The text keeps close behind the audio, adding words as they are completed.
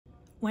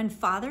When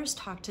fathers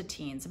talk to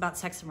teens about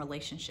sex and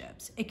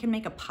relationships, it can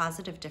make a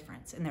positive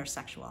difference in their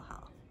sexual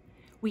health.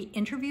 We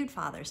interviewed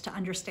fathers to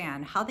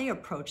understand how they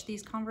approach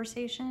these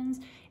conversations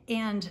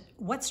and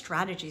what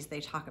strategies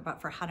they talk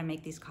about for how to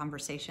make these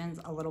conversations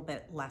a little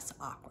bit less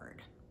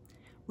awkward.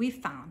 We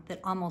found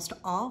that almost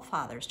all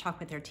fathers talk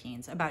with their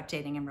teens about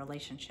dating and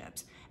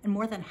relationships, and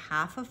more than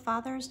half of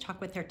fathers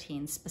talk with their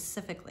teens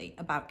specifically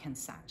about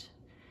consent.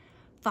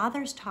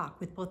 Fathers talk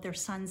with both their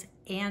sons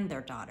and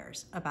their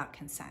daughters about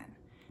consent.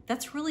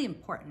 That's really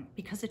important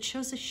because it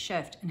shows a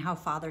shift in how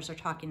fathers are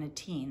talking to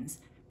teens,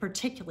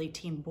 particularly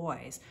teen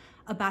boys,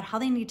 about how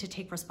they need to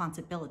take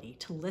responsibility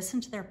to listen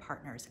to their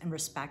partners and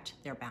respect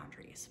their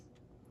boundaries.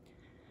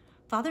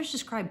 Fathers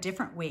describe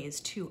different ways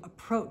to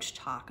approach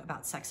talk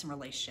about sex and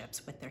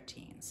relationships with their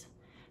teens.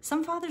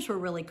 Some fathers were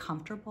really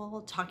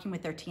comfortable talking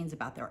with their teens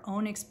about their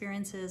own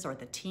experiences or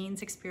the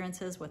teens'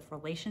 experiences with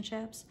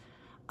relationships.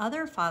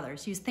 Other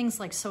fathers use things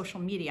like social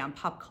media and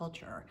pop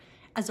culture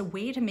as a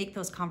way to make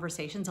those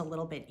conversations a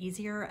little bit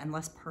easier and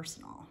less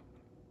personal.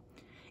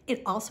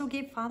 It also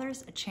gave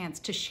fathers a chance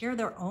to share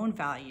their own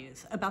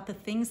values about the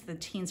things the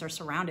teens are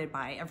surrounded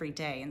by every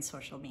day in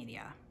social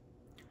media.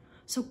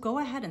 So go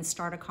ahead and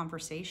start a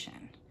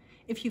conversation.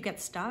 If you get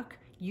stuck,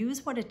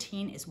 use what a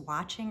teen is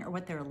watching or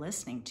what they're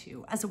listening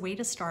to as a way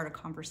to start a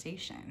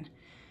conversation.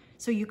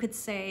 So you could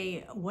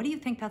say, what do you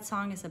think that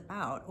song is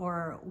about?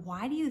 Or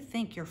why do you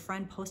think your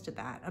friend posted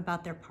that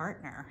about their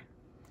partner?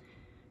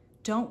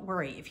 Don't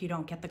worry if you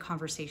don't get the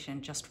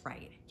conversation just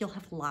right. You'll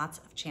have lots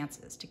of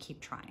chances to keep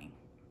trying.